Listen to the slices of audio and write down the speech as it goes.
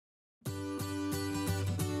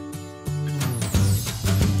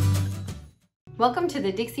Welcome to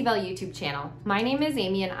the Dixie Belle YouTube channel. My name is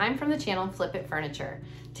Amy and I'm from the channel Flip It Furniture.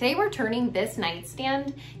 Today we're turning this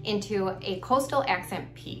nightstand into a coastal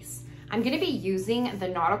accent piece. I'm going to be using the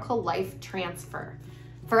Nautical Life Transfer.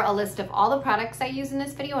 For a list of all the products I use in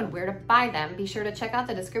this video and where to buy them, be sure to check out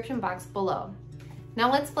the description box below.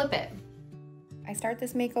 Now let's flip it. I start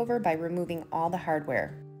this makeover by removing all the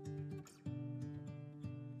hardware.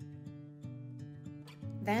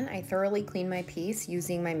 Then I thoroughly clean my piece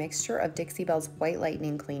using my mixture of Dixie Belle's White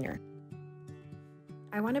Lightning Cleaner.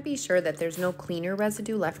 I want to be sure that there's no cleaner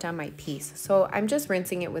residue left on my piece, so I'm just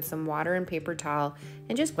rinsing it with some water and paper towel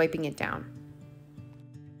and just wiping it down.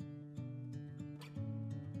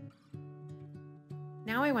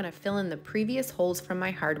 Now I want to fill in the previous holes from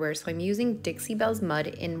my hardware, so I'm using Dixie Belle's mud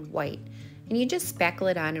in white, and you just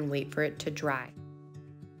spackle it on and wait for it to dry.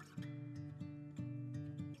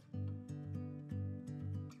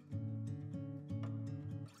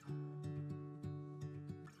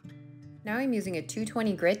 Now I'm using a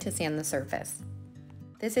 220 grit to sand the surface.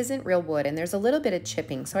 This isn't real wood and there's a little bit of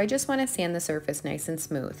chipping, so I just want to sand the surface nice and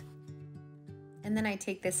smooth. And then I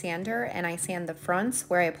take the sander and I sand the fronts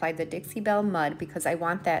where I applied the Dixie Belle mud because I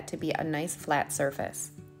want that to be a nice flat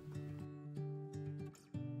surface.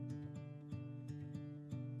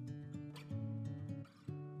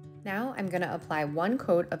 Now I'm going to apply one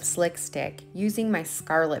coat of Slick Stick using my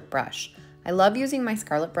Scarlet brush. I love using my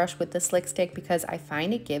Scarlet brush with the Slick Stick because I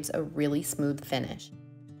find it gives a really smooth finish.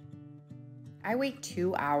 I wait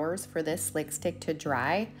 2 hours for this Slick Stick to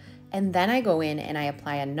dry, and then I go in and I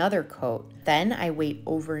apply another coat. Then I wait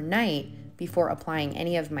overnight before applying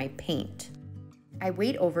any of my paint. I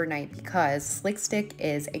wait overnight because Slick Stick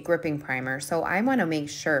is a gripping primer, so I want to make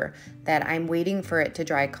sure that I'm waiting for it to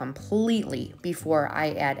dry completely before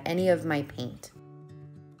I add any of my paint.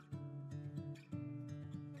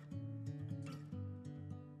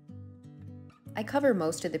 I cover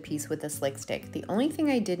most of the piece with the Slick Stick. The only thing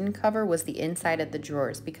I didn't cover was the inside of the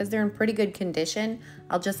drawers. Because they're in pretty good condition,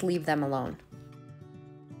 I'll just leave them alone.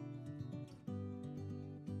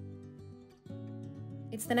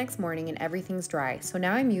 It's the next morning and everything's dry, so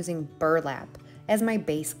now I'm using burlap as my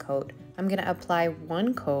base coat. I'm going to apply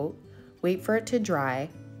one coat, wait for it to dry,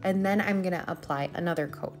 and then I'm going to apply another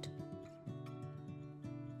coat.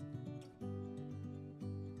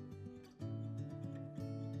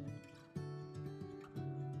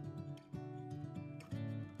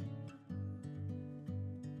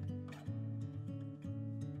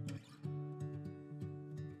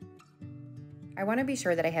 I want to be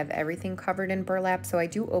sure that I have everything covered in burlap, so I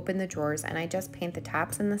do open the drawers and I just paint the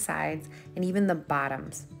tops and the sides and even the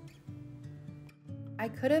bottoms. I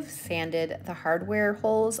could have sanded the hardware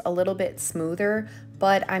holes a little bit smoother,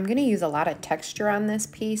 but I'm going to use a lot of texture on this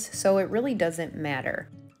piece, so it really doesn't matter.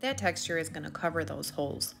 That texture is going to cover those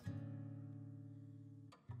holes.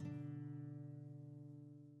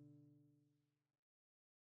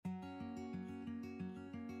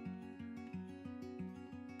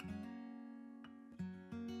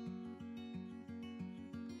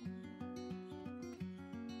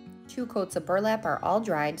 Two coats of burlap are all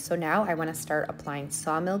dried, so now I want to start applying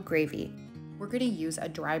sawmill gravy. We're going to use a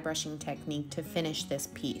dry brushing technique to finish this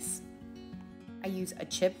piece. I use a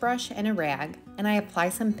chip brush and a rag, and I apply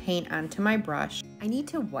some paint onto my brush. I need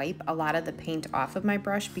to wipe a lot of the paint off of my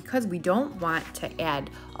brush because we don't want to add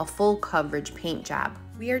a full coverage paint job.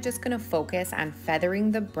 We are just going to focus on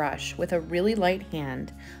feathering the brush with a really light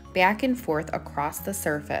hand back and forth across the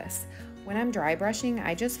surface. When I'm dry brushing,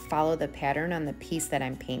 I just follow the pattern on the piece that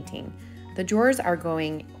I'm painting. The drawers are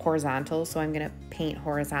going horizontal, so I'm going to paint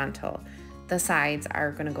horizontal. The sides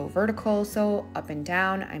are going to go vertical, so up and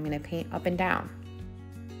down, I'm going to paint up and down.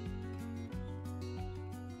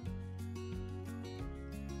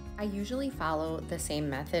 I usually follow the same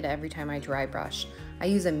method every time I dry brush. I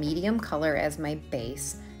use a medium color as my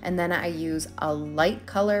base, and then I use a light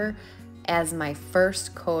color as my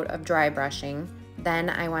first coat of dry brushing.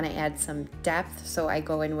 Then I want to add some depth, so I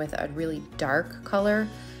go in with a really dark color,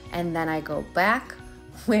 and then I go back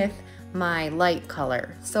with my light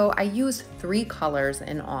color. So I use 3 colors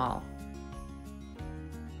in all.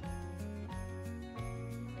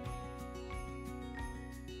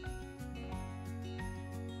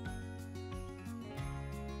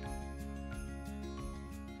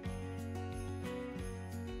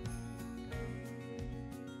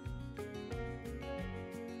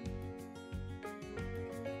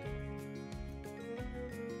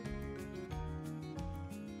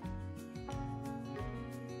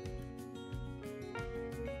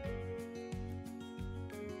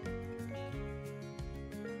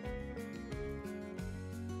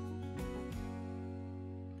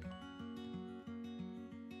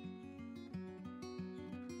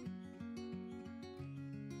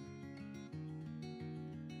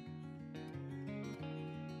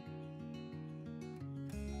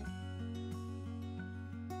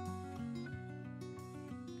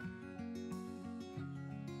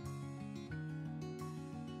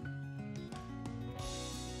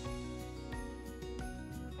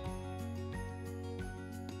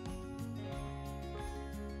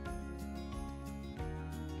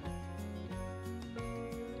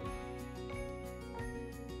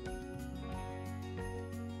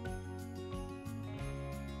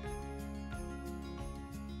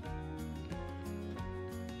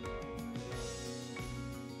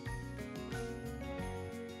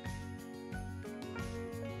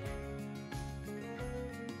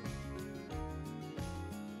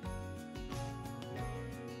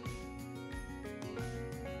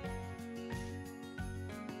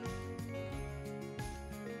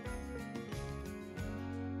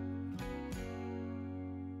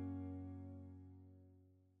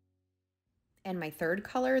 And my third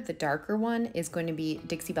color, the darker one, is going to be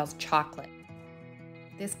Dixie Belle's Chocolate.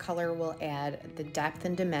 This color will add the depth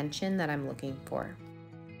and dimension that I'm looking for.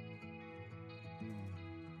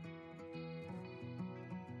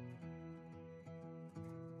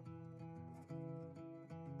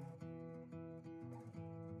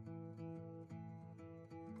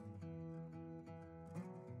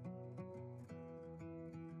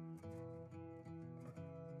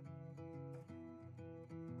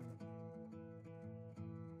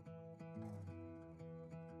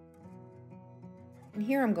 And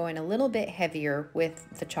here I'm going a little bit heavier with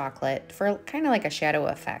the chocolate for kind of like a shadow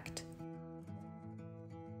effect.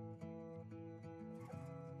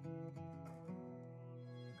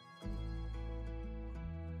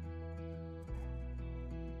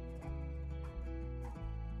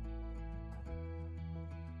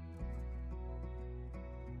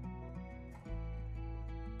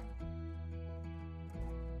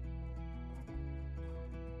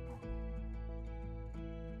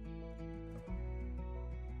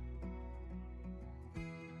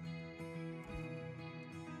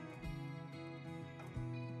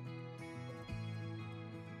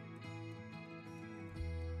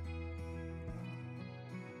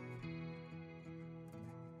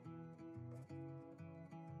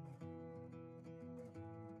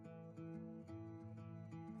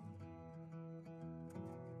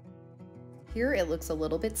 Here it looks a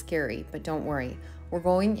little bit scary, but don't worry. We're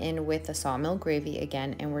going in with the sawmill gravy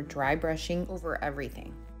again, and we're dry brushing over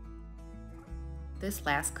everything. This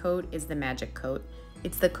last coat is the magic coat.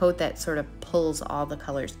 It's the coat that sort of pulls all the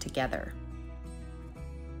colors together.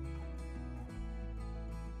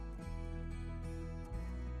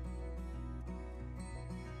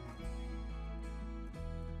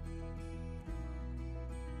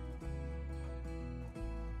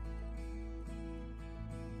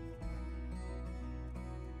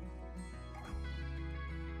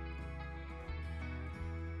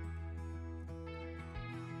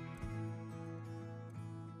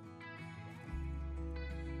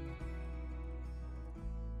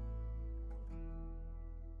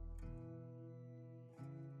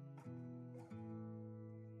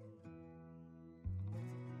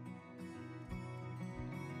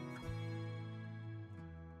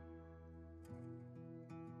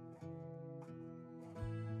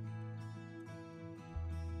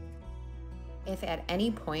 If at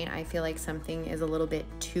any point I feel like something is a little bit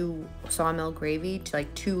too sawmill gravy,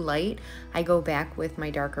 like too light, I go back with my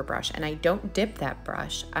darker brush, and I don't dip that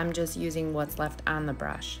brush. I'm just using what's left on the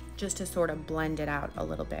brush just to sort of blend it out a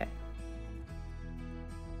little bit.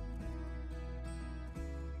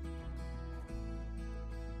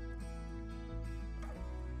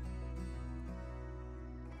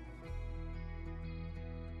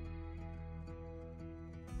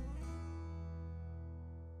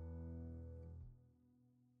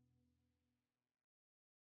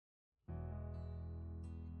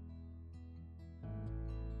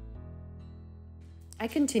 I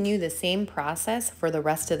continue the same process for the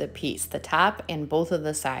rest of the piece, the top and both of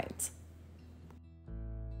the sides.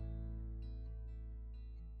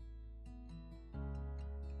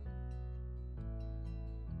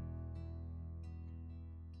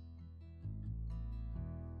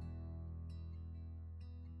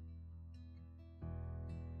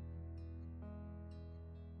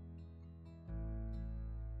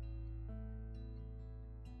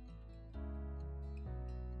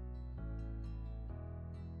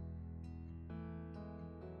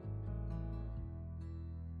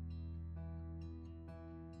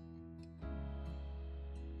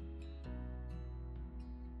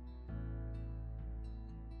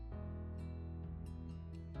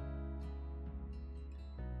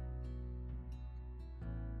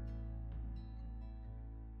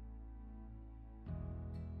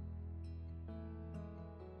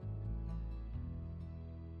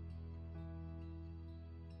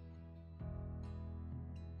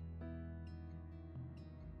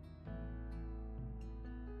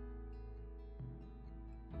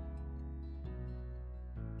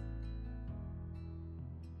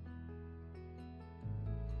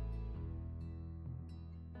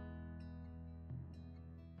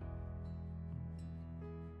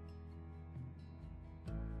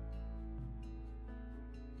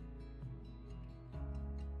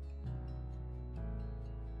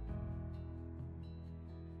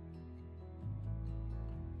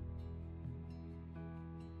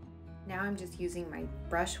 Now I'm just using my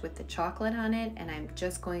brush with the chocolate on it, and I'm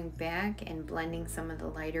just going back and blending some of the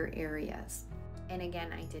lighter areas. And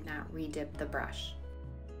again, I did not re-dip the brush.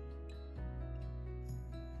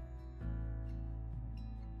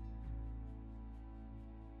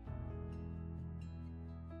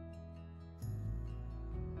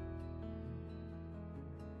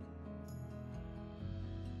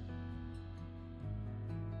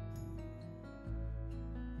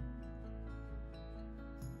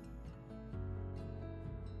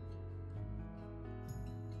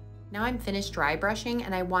 Now I'm finished dry brushing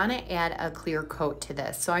and I want to add a clear coat to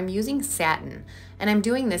this. So I'm using satin, and I'm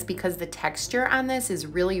doing this because the texture on this is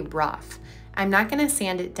really rough. I'm not going to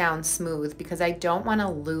sand it down smooth because I don't want to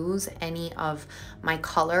lose any of my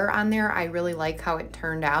color on there. I really like how it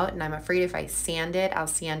turned out, and I'm afraid if I sand it, I'll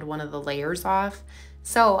sand one of the layers off.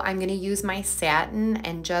 So I'm going to use my satin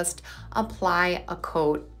and just apply a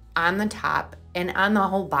coat on the top and on the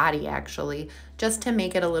whole body actually, just to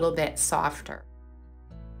make it a little bit softer.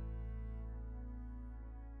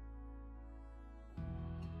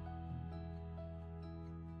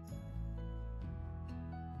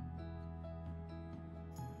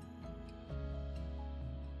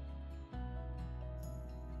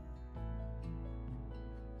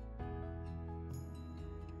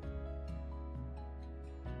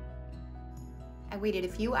 I waited a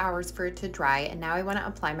few hours for it to dry, and now I want to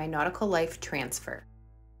apply my Nautical Life transfer.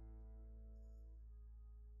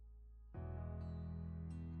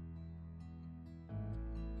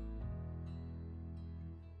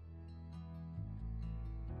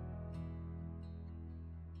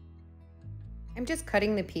 I'm just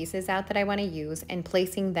cutting the pieces out that I want to use and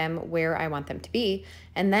placing them where I want them to be.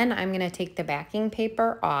 And then I'm going to take the backing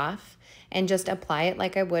paper off and just apply it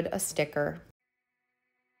like I would a sticker.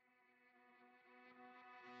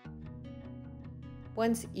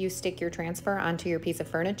 Once you stick your transfer onto your piece of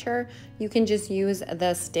furniture, you can just use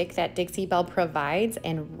the stick that Dixie Belle provides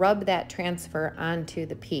and rub that transfer onto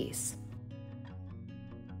the piece.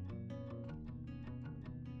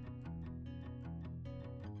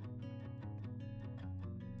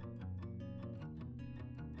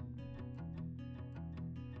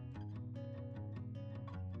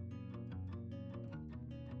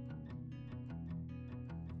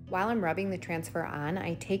 While I'm rubbing the transfer on,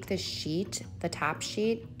 I take the sheet, the top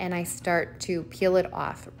sheet, and I start to peel it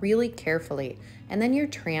off really carefully. And then your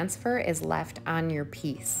transfer is left on your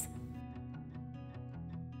piece.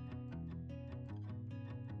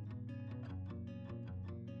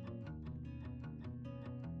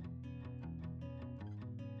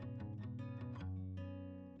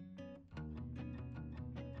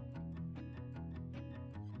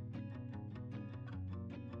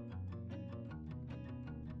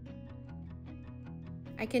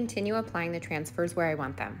 I continue applying the transfers where I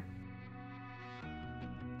want them.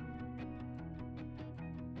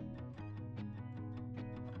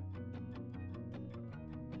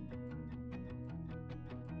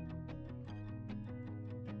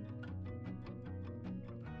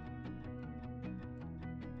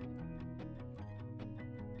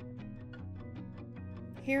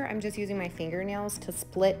 Here I'm just using my fingernails to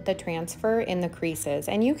split the transfer in the creases,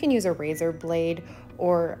 and you can use a razor blade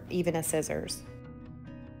or even a scissors.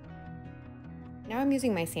 Now I'm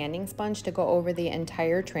using my sanding sponge to go over the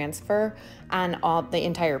entire transfer on the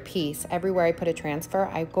entire piece. Everywhere I put a transfer,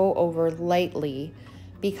 I go over lightly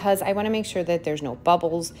because I want to make sure that there's no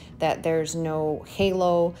bubbles, that there's no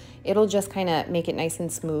halo. It'll just kind of make it nice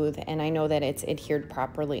and smooth, and I know that it's adhered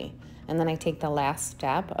properly. And then I take the last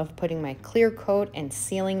step of putting my clear coat and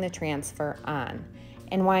sealing the transfer on.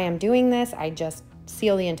 And while I'm doing this, I just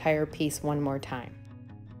seal the entire piece one more time.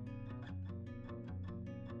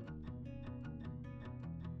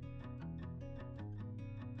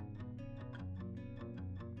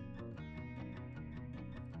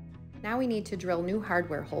 Now we need to drill new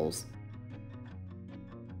hardware holes.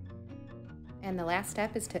 And the last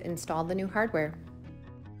step is to install the new hardware.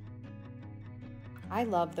 I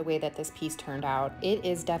love the way that this piece turned out. It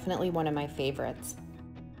is definitely one of my favorites.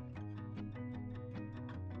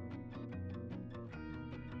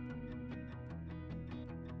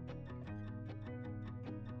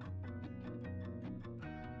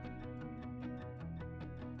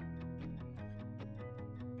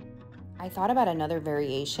 I thought about another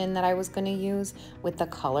variation that I was going to use with the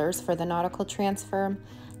colors for the nautical transfer.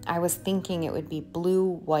 I was thinking it would be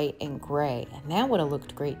blue, white, and gray, and that would have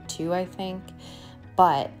looked great too, I think.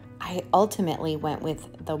 But I ultimately went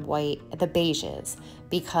with the beiges,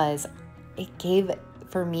 because it gave,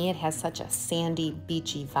 for me, it has such a sandy,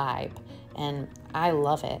 beachy vibe, and I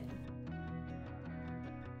love it.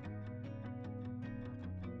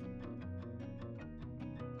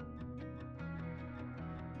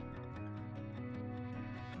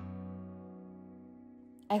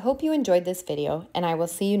 I hope you enjoyed this video, and I will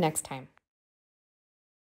see you next time.